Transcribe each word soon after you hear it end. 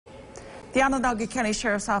The Onondaga County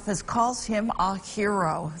Sheriff's Office calls him a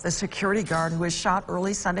hero. The security guard who was shot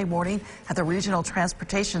early Sunday morning at the Regional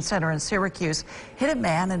Transportation Center in Syracuse hit a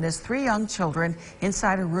man and his 3 young children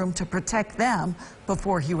inside a room to protect them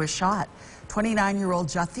before he was shot. 29-year-old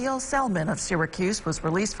Jathiel Selman of Syracuse was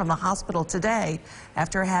released from the hospital today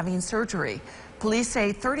after having surgery. Police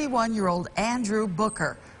say 31-year-old Andrew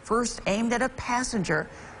Booker first aimed at a passenger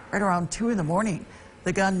right around 2 in the morning.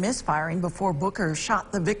 The gun misfiring before Booker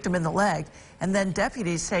shot the victim in the leg, and then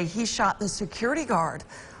deputies say he shot the security guard.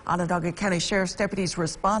 Onondaga County Sheriff's deputies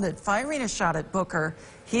responded, firing a shot at Booker.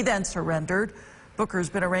 He then surrendered. Booker's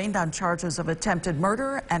been arraigned on charges of attempted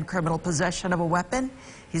murder and criminal possession of a weapon.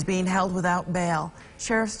 He's being held without bail.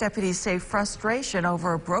 Sheriff's deputies say frustration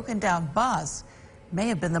over a broken-down bus may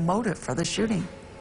have been the motive for the shooting.